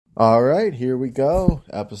All right, here we go.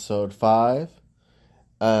 Episode 5.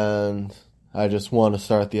 And I just want to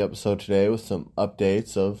start the episode today with some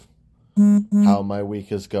updates of how my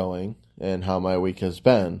week is going and how my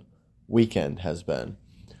weekend has been.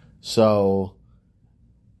 So,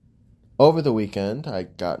 over the weekend, I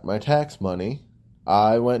got my tax money.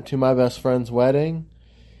 I went to my best friend's wedding,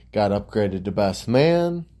 got upgraded to best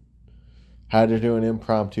man, had to do an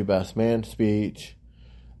impromptu best man speech,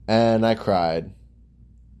 and I cried.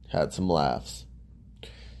 Had some laughs.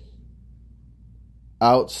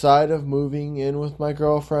 Outside of moving in with my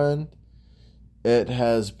girlfriend, it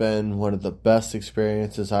has been one of the best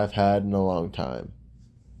experiences I've had in a long time.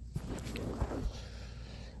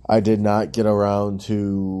 I did not get around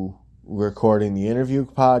to recording the interview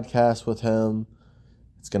podcast with him.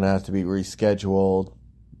 It's going to have to be rescheduled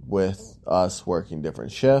with us working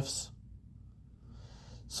different shifts.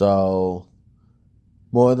 So,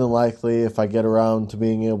 more than likely, if I get around to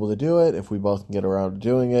being able to do it, if we both can get around to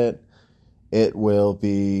doing it, it will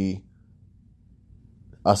be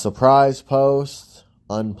a surprise post,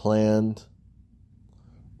 unplanned,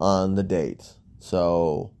 on the date.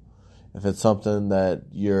 So, if it's something that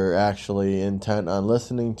you're actually intent on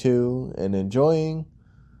listening to and enjoying,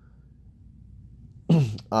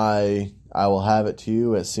 I will have it to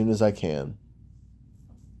you as soon as I can.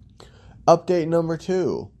 Update number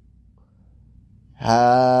 2.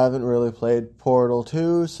 Haven't really played Portal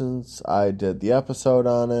 2 since I did the episode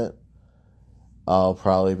on it. I'll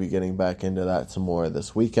probably be getting back into that some more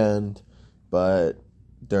this weekend. But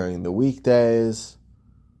during the weekdays,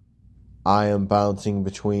 I am bouncing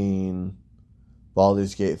between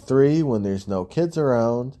Baldur's Gate 3 when there's no kids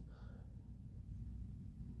around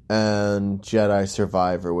and Jedi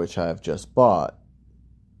Survivor, which I have just bought.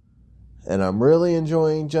 And I'm really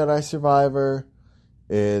enjoying Jedi Survivor.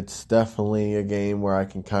 It's definitely a game where I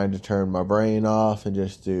can kind of turn my brain off and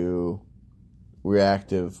just do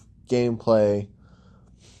reactive gameplay.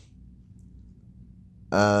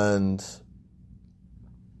 And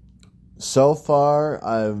so far,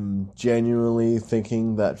 I'm genuinely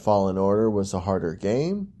thinking that Fallen Order was a harder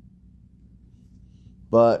game.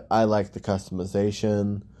 But I like the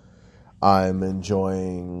customization. I'm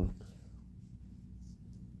enjoying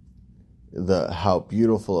how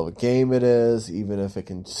beautiful of a game it is, even if it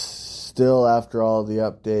can still, after all the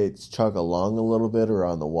updates, chug along a little bit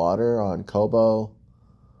around the water on Kobo.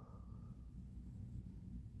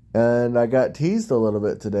 And I got teased a little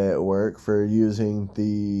bit today at work for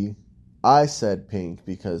using I said pink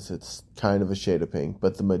because it's kind of a shade of pink,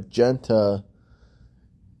 but the magenta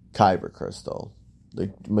Kyber crystal,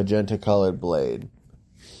 the magenta colored blade.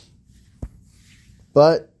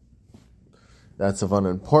 But that's of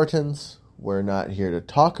unimportance. We're not here to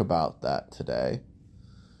talk about that today.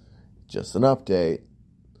 Just an update.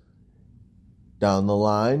 Down the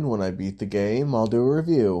line, when I beat the game, I'll do a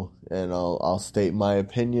review. And I'll state my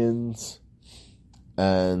opinions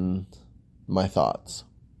and my thoughts.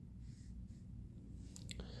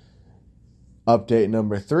 Update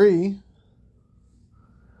number 3.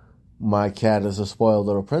 My cat is a spoiled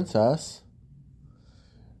little princess.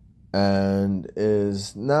 And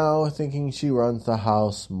is now thinking she runs the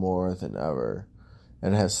house more than ever,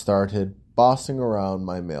 and has started bossing around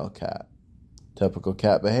my male cat. Typical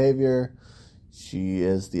cat behavior, she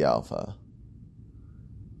is the alpha.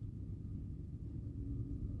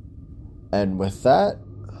 And with that,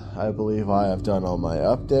 I believe I have done all my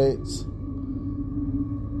updates.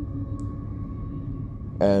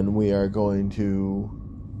 And we are going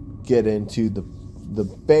to get into the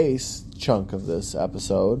base chunk of this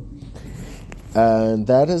episode. And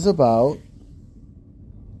that is about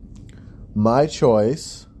my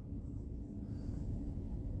choice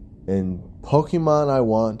in Pokemon I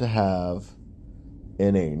want to have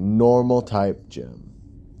in a normal type gym.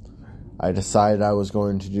 I decided I was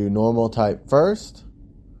going to do normal type first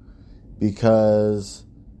because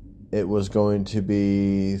it was going to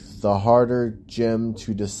be the harder gym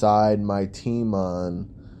to decide my team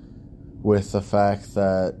on, with the fact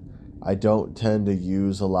that I don't tend to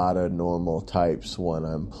use a lot of normal types when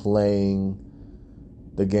I'm playing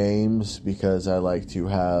the games because I like to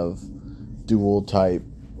have dual type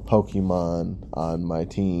Pokemon on my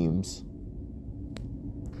teams.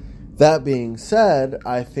 That being said,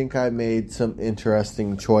 I think I made some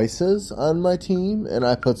interesting choices on my team, and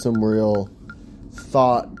I put some real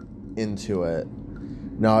thought into it.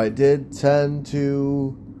 Now, I did tend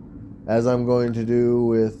to, as I'm going to do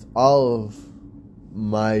with all of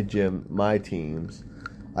my teams,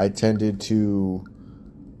 I tended to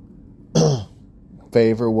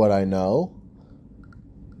favor what I know.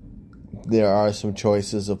 There are some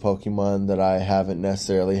choices of Pokemon that I haven't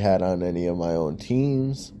necessarily had on any of my own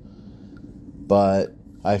teams. but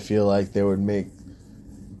I feel like they would make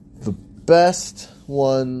the best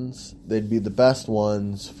ones, they'd be the best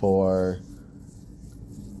ones for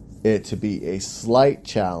it to be a slight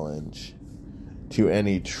challenge to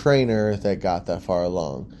any trainer that got that far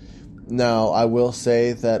along. Now, I will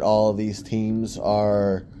say that all of these teams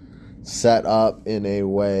are set up in a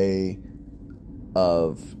way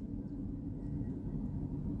of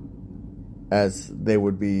as they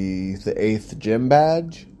would be the 8th gym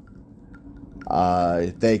badge.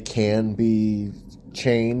 They can be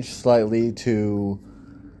changed slightly to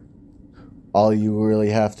all you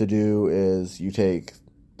really have to do is you take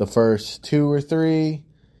the first 2 or 3,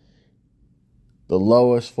 the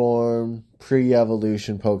lowest form,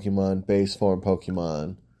 pre-evolution Pokemon, base form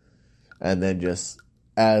Pokemon, and then just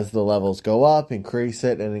as the levels go up, increase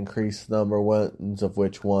it and increase the number ones of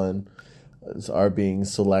which ones are being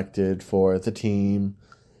selected for the team.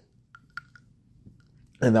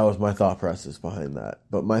 And that was my thought process behind that.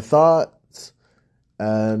 But my thoughts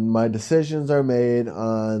and my decisions are made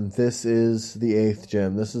on this is the 8th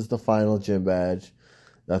gym. This is the final gym badge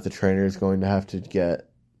that the trainer is going to have to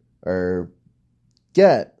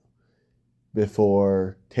get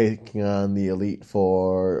before taking on the Elite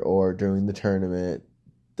Four or during the tournament,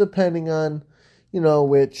 depending on,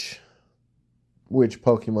 which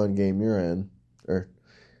Pokemon game you're in, or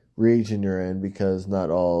region you're in, because not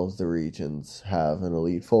all of the regions have an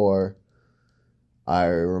Elite Four. I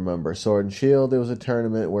remember Sword and Shield, there was a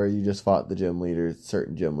tournament where you just fought the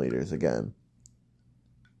certain gym leaders again.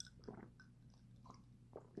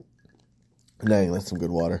 Dang, that's some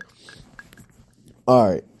good water.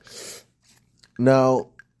 Alright.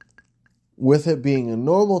 Now, with it being a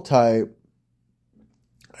normal type,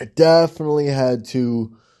 I definitely had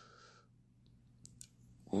to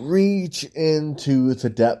reach into the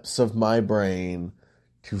depths of my brain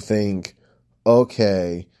to think,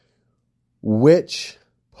 okay, which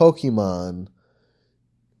Pokemon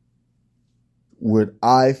would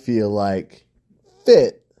I feel like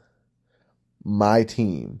fit my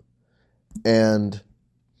team? And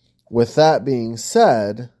with that being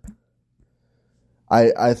said,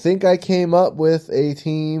 I think I came up with a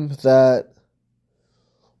team that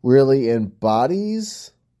really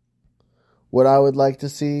embodies what I would like to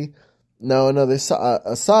see. Now, a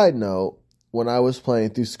side note, when I was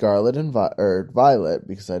playing through Scarlet and Violet,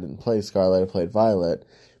 because I didn't play Scarlet, I played Violet,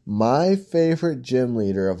 my favorite gym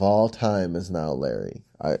leader of all time is now Larry.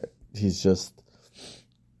 I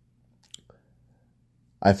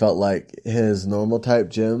felt like his normal type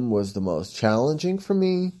gym was the most challenging for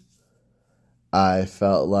me. I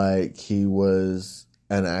felt like he was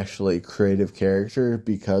an actually creative character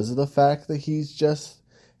because of the fact that he's just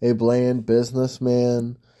a bland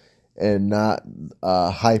businessman and not a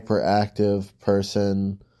hyperactive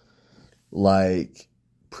person like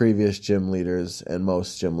previous gym leaders and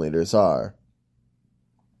most gym leaders are.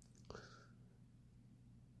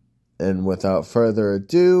 And without further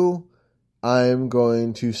ado, I'm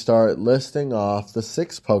going to start listing off the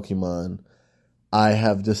 6 Pokemon I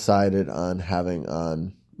have decided on having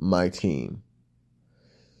on my team.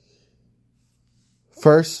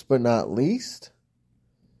 First but not least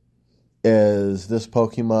is this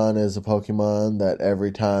Pokemon is a Pokemon that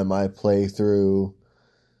every time I play through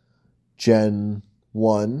Gen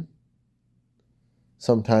 1,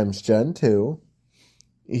 sometimes Gen 2,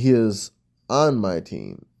 he is on my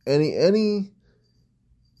team. Any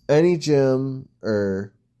gym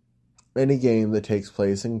or any game that takes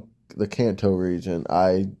place in the Kanto region,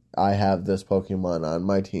 I have this Pokemon on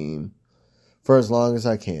my team for as long as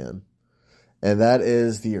I can. And that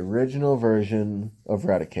is the original version of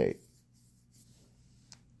Raticate.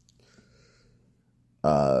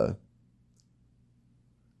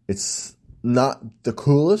 It's not the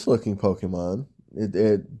coolest looking Pokemon,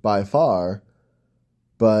 it by far,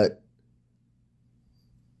 but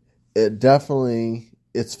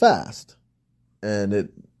it's fast, and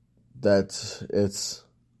it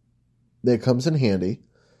comes in handy.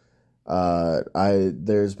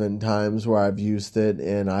 There's been times where I've used it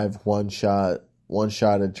and I've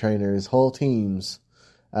one-shotted trainers' whole teams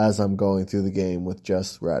as I'm going through the game with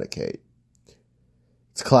just Raticate.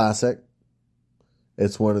 It's classic.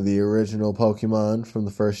 It's one of the original Pokemon from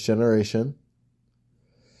the first generation.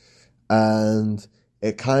 And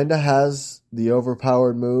it kind of has the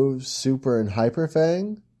overpowered moves Super and Hyper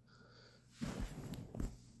Fang,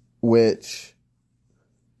 which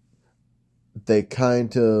they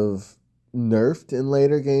kind of nerfed in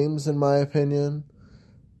later games, in my opinion.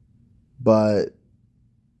 But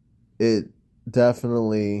it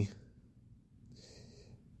definitely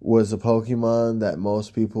was a Pokemon that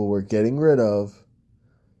most people were getting rid of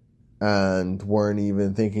and weren't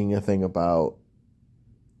even thinking a thing about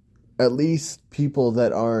at least people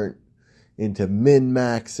that aren't into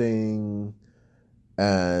min-maxing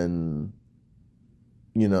and,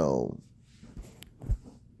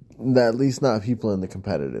 at least not people in the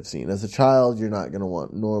competitive scene. As a child, you're not going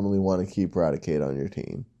to normally want to keep Raticate on your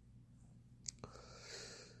team.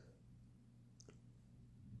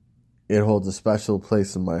 It holds a special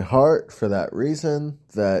place in my heart for that reason,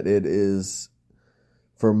 that it is,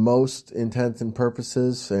 for most intents and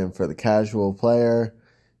purposes, and for the casual player,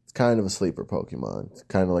 it's kind of a sleeper Pokemon. It's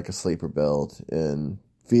kind of like a sleeper build in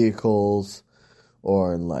vehicles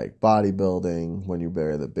or in like bodybuilding when you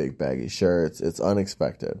wear the big baggy shirts. It's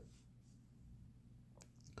unexpected.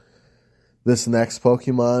 This next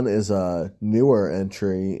Pokemon is a newer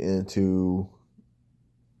entry into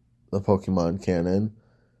the Pokemon canon.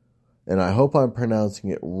 And I hope I'm pronouncing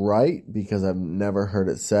it right because I've never heard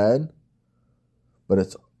it said. But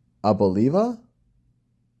it's Arboliva?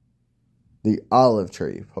 The olive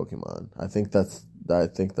tree Pokemon. I think that's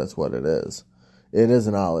what it is. It is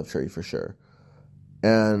an olive tree for sure.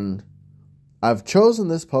 And I've chosen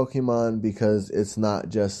this Pokemon because it's not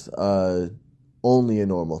just only a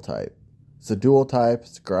normal type. It's a dual type.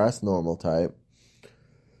 It's a grass normal type.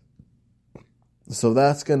 So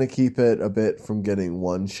that's going to keep it a bit from getting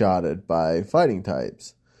one-shotted by fighting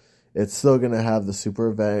types. It's still going to have the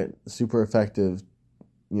super effective,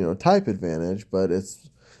 type advantage, but it's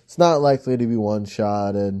not likely to be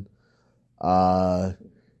one-shotted.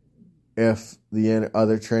 If the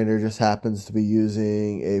other trainer just happens to be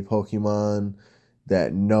using a Pokemon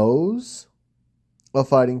that knows a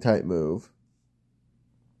fighting type move,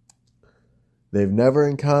 they've never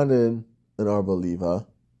encountered an Arboliva,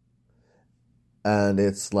 and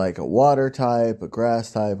it's like a water type, a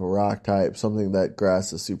grass type, a rock type, something that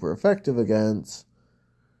grass is super effective against,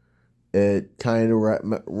 it kind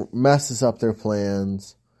of messes up their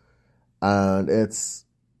plans, and it's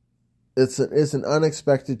an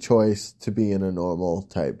unexpected choice to be in a normal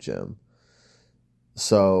type gym.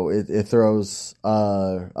 So it throws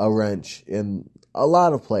a wrench in a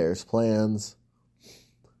lot of players' plans.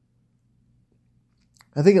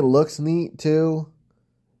 I think it looks neat too.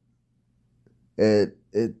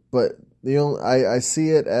 But I see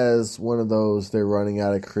it as one of those they're running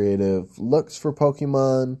out of creative looks for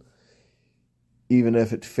Pokemon, even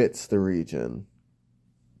if it fits the region.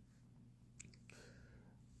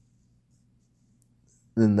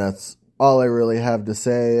 And that's all I really have to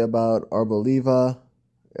say about Arboliva,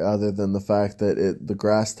 other than the fact that the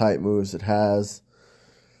grass type moves it has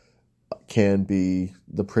can be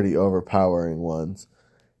the pretty overpowering ones.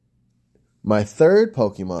 My third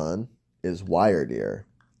Pokemon is Wyrdeer.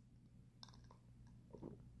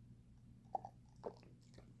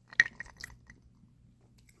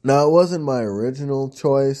 Now, it wasn't my original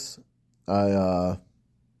choice. I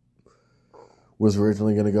was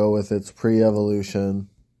originally going to go with its pre-evolution.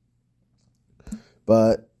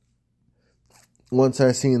 But once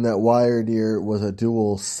I seen that Wyrdeer was a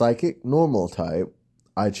dual psychic normal type,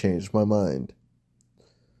 I changed my mind.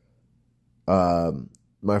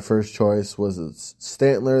 My first choice was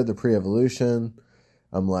Stantler, the pre-evolution.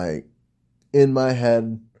 I'm like, in my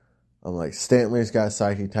head, Stantler's got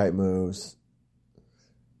psychic type moves.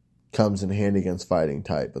 Comes in handy against fighting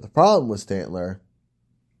type. But the problem with Stantler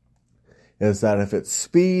is that if its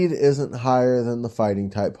speed isn't higher than the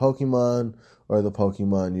fighting type Pokemon, or the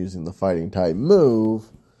Pokemon using the fighting type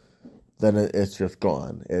move, then it's just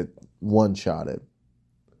gone. It one-shotted.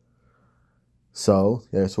 So,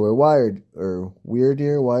 that's where Wyrdeer?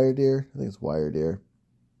 I think it's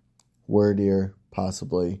Wyrdeer,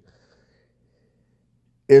 possibly.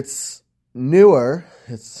 It's newer.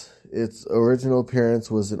 Its original appearance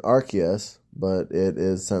was in Arceus, but it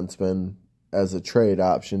is since been as a trade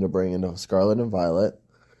option to bring into Scarlet and Violet.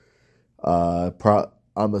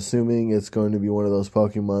 I'm assuming it's going to be one of those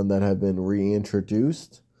Pokemon that have been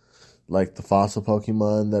reintroduced, like the fossil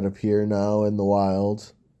Pokemon that appear now in the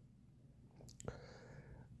wild.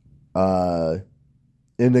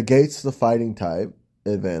 It negates the fighting type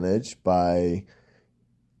advantage by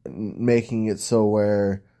making it so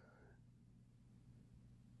where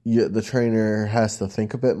the trainer has to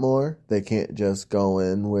think a bit more. They can't just go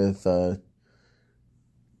in with a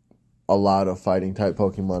lot of fighting type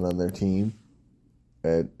Pokemon on their team.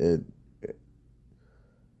 It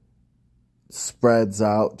spreads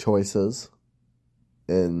out choices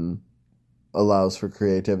and allows for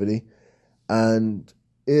creativity. And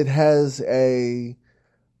it has a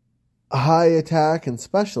high attack and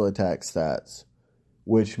special attack stats,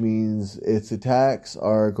 which means its attacks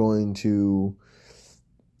are going to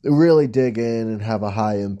really dig in and have a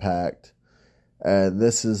high impact. And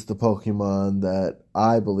this is the Pokemon that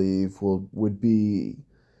I believe would be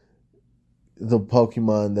the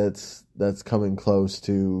Pokemon that's coming close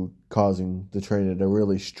to causing the trainer to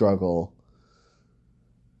really struggle.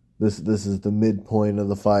 This is the midpoint of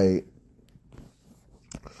the fight,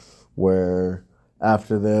 where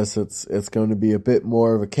after this it's going to be a bit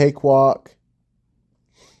more of a cakewalk.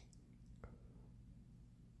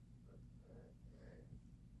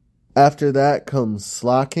 After that comes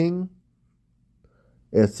Slacking.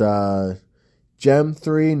 It's Gem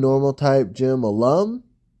 3 normal type gym alum.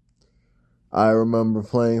 I remember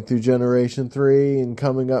playing through Generation 3 and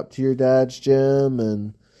coming up to your dad's gym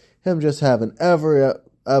and him just having every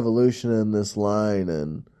evolution in this line,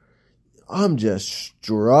 and I'm just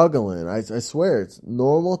struggling. I swear it's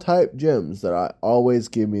normal type gyms that I always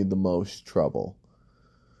give me the most trouble.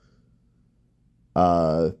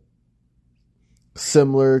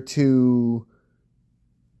 Similar to,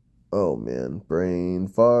 oh man, brain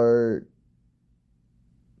fart,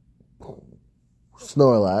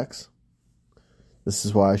 Snorlax. This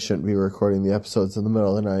is why I shouldn't be recording the episodes in the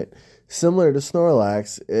middle of the night. Similar to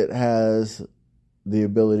Snorlax, it has the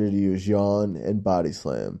ability to use Yawn and Body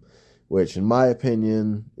Slam, which in my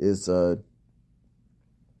opinion is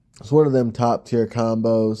it's one of them top tier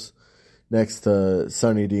combos next to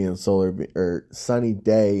Sunny D and Solar Beam, or Sunny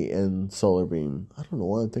Day and Solar Beam. I don't know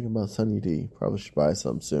why I'm thinking about Sunny D. Probably should buy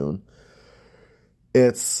some soon.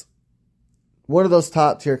 It's one of those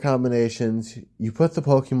top tier combinations. You put the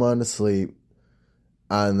Pokemon to sleep,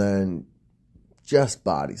 and then just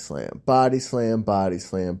Body Slam. Body Slam, Body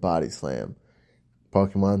Slam, Body Slam.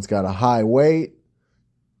 Pokemon's got a high weight,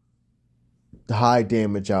 high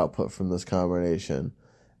damage output from this combination.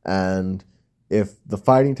 And if the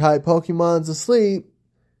fighting type Pokemon's asleep,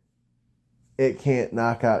 it can't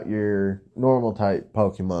knock out your normal type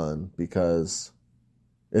Pokemon because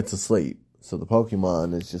it's asleep. So the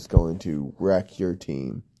Pokemon is just going to wreck your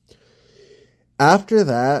team. After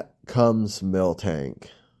that comes Miltank.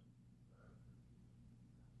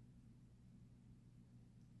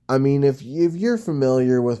 I mean, if you're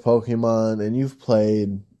familiar with Pokemon and you've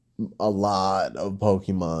played a lot of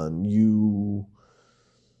Pokemon, you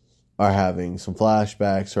are having some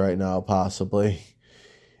flashbacks right now, possibly,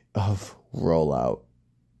 of Rollout.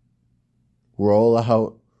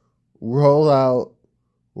 Rollout. Rollout.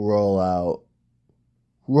 Rollout.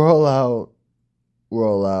 Rollout.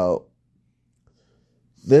 Rollout.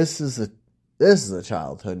 This is a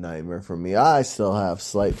childhood nightmare for me. I still have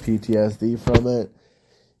slight PTSD from it.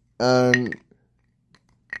 And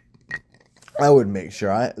I would make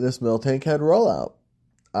sure this Miltank had Rollout.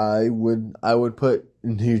 I would put a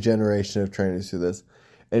new generation of trainers through this.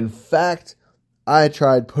 In fact, I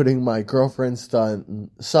tried putting my girlfriend's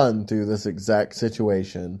son through this exact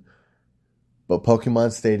situation. But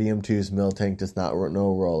Pokemon Stadium 2's Miltank does not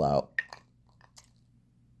know Rollout.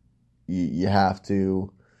 You have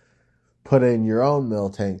to put in your own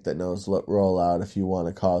Miltank that knows Rollout if you want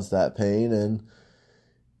to cause that pain. And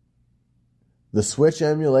the Switch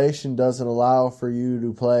emulation doesn't allow for you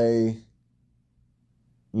to play,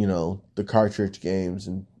 the cartridge games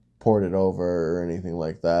and port it over or anything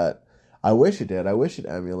like that. I wish it did. I wish it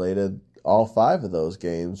emulated all 5 of those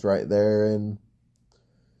games right there in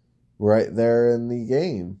the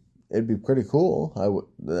game. It'd be pretty cool.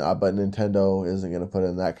 But Nintendo isn't going to put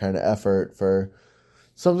in that kind of effort for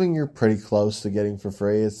something you're pretty close to getting for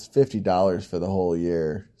free. It's $50 for the whole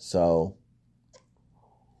year. So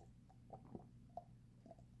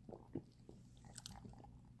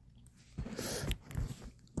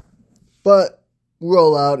but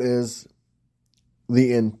Rollout is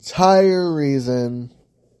the entire reason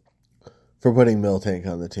for putting Miltank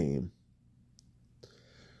on the team.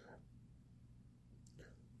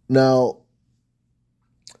 Now,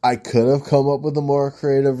 I could have come up with a more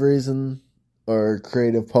creative reason or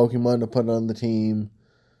creative Pokemon to put on the team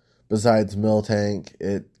besides Miltank.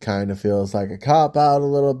 It kind of feels like a cop-out a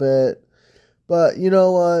little bit. But you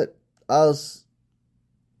know what?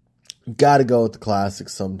 Gotta go with the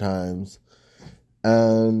classics sometimes.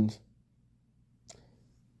 And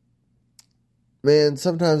man,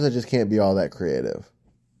 sometimes I just can't be all that creative.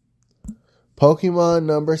 Pokemon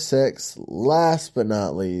number 6, last but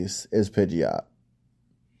not least, is Pidgeot.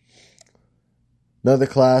 Another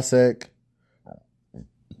classic.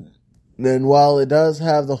 And while it does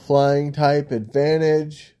have the flying type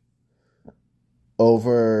advantage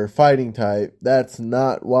over fighting type, that's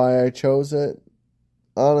not why I chose it.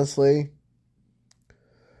 Honestly,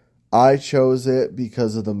 I chose it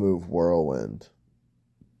because of the move Whirlwind.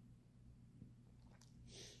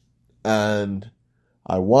 And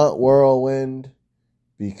I want Whirlwind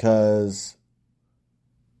because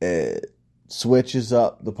it switches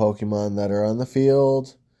up the Pokemon that are on the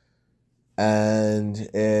field, and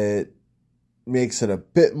it makes it a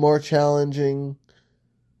bit more challenging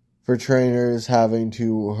for trainers having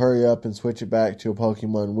to hurry up and switch it back to a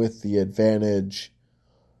Pokemon with the advantage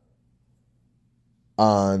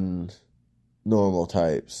on normal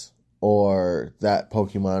types, or that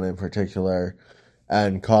Pokemon in particular,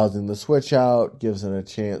 and causing the switch out gives it a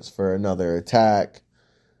chance for another attack,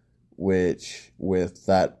 which with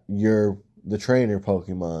that the trainer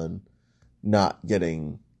Pokemon not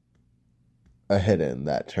getting a hit in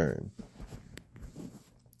that turn.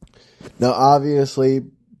 Now obviously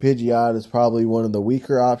Pidgeot is probably one of the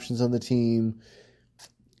weaker options on the team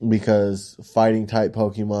because fighting type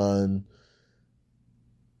Pokemon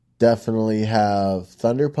definitely have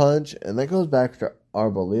Thunder Punch, and that goes back to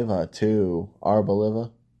Arboliva too.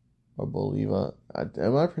 Arboliva.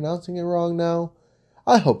 Am I pronouncing it wrong now?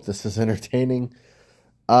 I hope this is entertaining.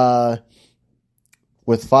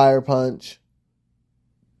 With Fire Punch.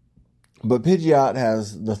 But Pidgeot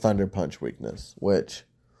has the Thunder Punch weakness, which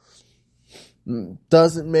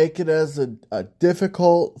doesn't make it as a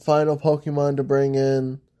difficult final Pokemon to bring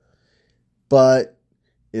in, but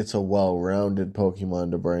it's a well-rounded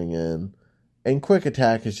Pokemon to bring in. And Quick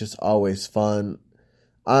Attack is just always fun.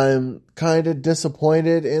 I'm kind of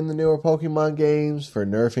disappointed in the newer Pokemon games for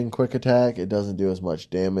nerfing Quick Attack. It doesn't do as much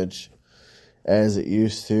damage as it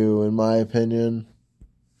used to, in my opinion.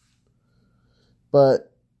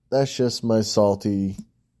 But that's just my salty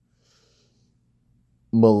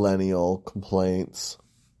millennial complaints.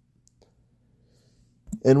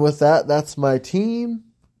 And with that, that's my team.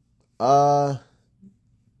 I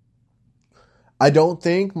don't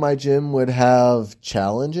think my gym would have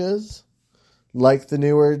challenges like the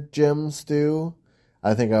newer gyms do.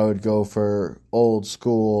 I think I would go for old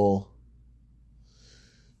school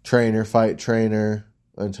trainer fight trainer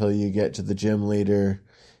until you get to the gym leader.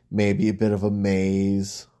 Maybe a bit of a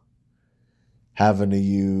maze, having to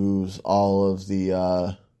use all of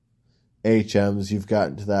the HMs you've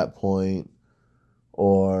gotten to that point,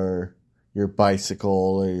 or your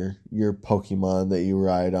bicycle or your Pokemon that you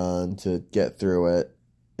ride on to get through it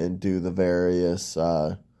and do the various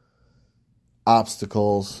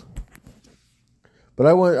obstacles. But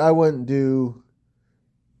I wouldn't do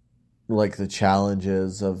like the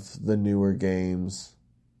challenges of the newer games,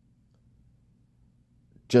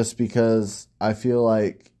 just because I feel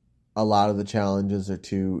like a lot of the challenges are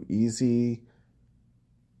too easy.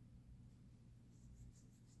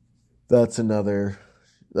 That's another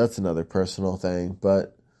personal thing.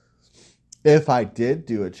 But if I did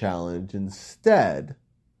do a challenge instead,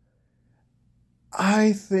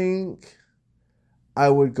 I think I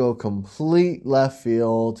would go complete left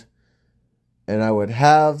field, and I would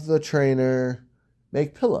have the trainer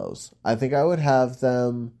make pillows. I think I would have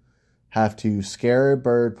them have to scare a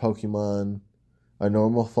bird Pokemon, a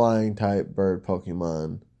normal flying type bird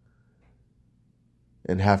Pokemon,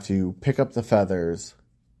 and have to pick up the feathers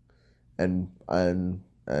and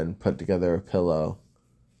put together a pillow.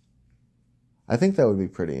 I think that would be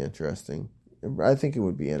pretty interesting. I think it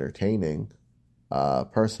would be entertaining,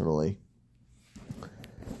 personally.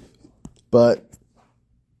 But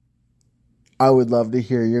I would love to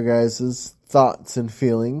hear your guys' thoughts and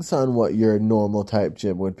feelings on what your normal type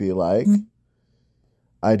gym would be like.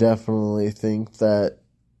 I definitely think that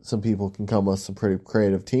some people can come with some pretty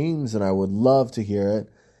creative teams, and I would love to hear it.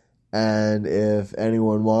 And if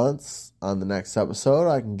anyone wants, on the next episode,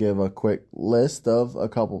 I can give a quick list of a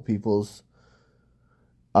couple people's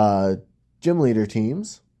gym leader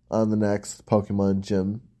teams on the next Pokemon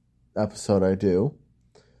Gym episode I do.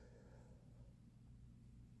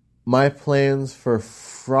 My plans for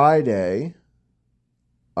Friday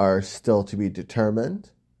are still to be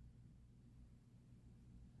determined,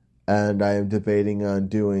 and I am debating on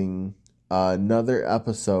doing another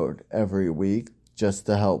episode every week just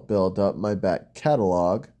to help build up my back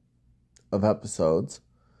catalog of episodes.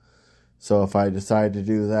 So if I decide to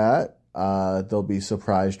do that, there'll be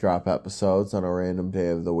surprise drop episodes on a random day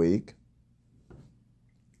of the week.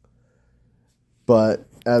 But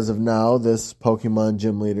as of now, this Pokemon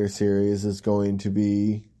Gym Leader series is going to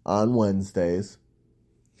be on Wednesdays.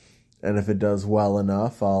 And if it does well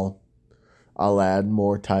enough, I'll add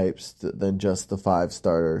more types than just the 5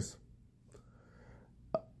 starters.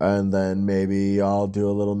 And then maybe I'll do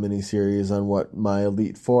a little mini series on what my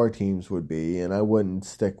Elite Four teams would be, and I wouldn't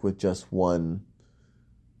stick with just one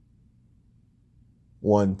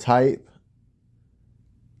type,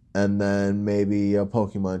 and then maybe a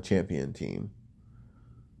Pokemon Champion team.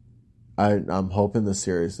 I'm hoping the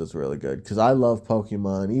series is really good, because I love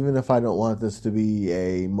Pokemon. Even if I don't want this to be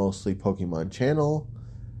a mostly Pokemon channel,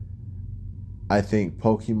 I think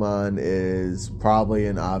Pokemon is probably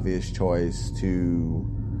an obvious choice to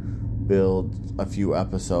build a few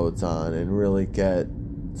episodes on and really get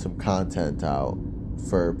some content out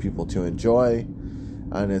for people to enjoy.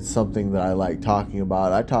 And it's something that I like talking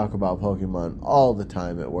about. I talk about Pokemon all the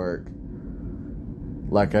time at work.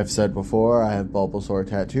 Like I've said before, I have Bulbasaur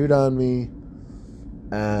tattooed on me,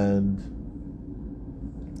 and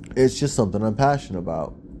it's just something I'm passionate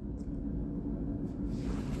about.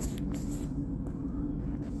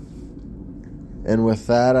 And with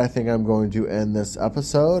that, I think I'm going to end this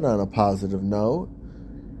episode on a positive note.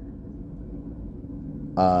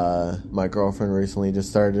 My girlfriend recently just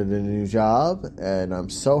started a new job, and I'm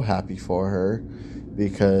so happy for her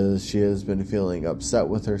because she has been feeling upset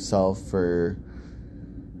with herself for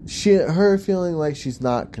her feeling like she's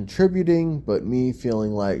not contributing, but me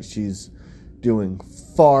feeling like she's doing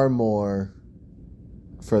far more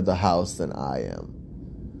for the house than I am.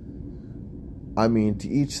 I mean, to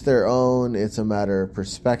each their own. It's a matter of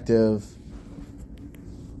perspective.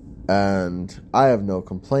 And I have no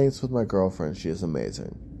complaints with my girlfriend. She is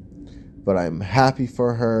amazing. But I'm happy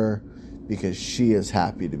for her because she is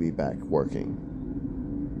happy to be back working.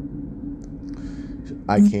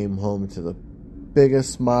 I came home to the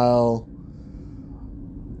biggest smile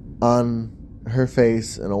on her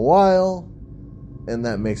face in a while, and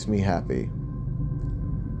that makes me happy.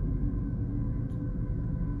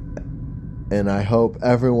 And I hope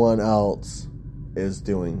everyone else is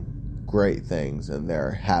doing great things and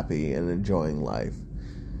they're happy and enjoying life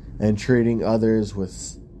and treating others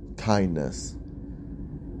with kindness.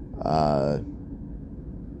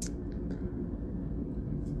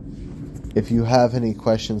 If you have any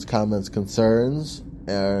questions, comments, concerns,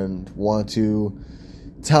 and want to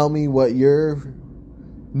tell me what your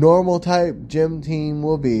normal type gym team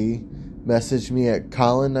will be, message me at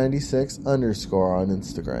Colin96_ on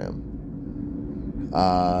Instagram.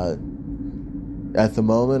 At the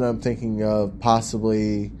moment, I'm thinking of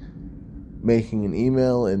possibly making an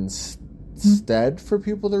email instead for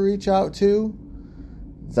people to reach out to.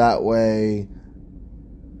 That way,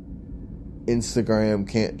 Instagram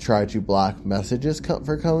can't try to block messages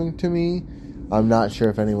for coming to me. I'm not sure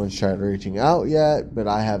if anyone's tried reaching out yet, but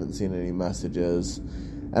I haven't seen any messages.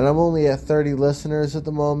 And I'm only at 30 listeners at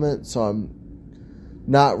the moment, so I'm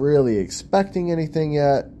not really expecting anything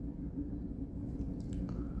yet.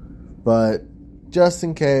 But just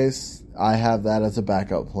in case, I have that as a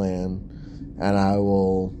backup plan, and I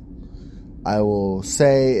will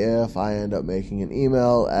say if I end up making an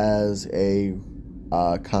email as a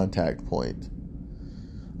contact point.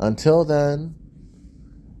 Until then,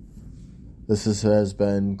 this has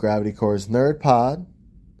been Gravity Core's Nerd Pod,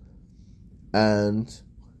 and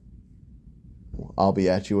I'll be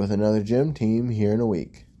at you with another gym team here in a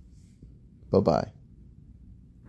week. Bye-bye.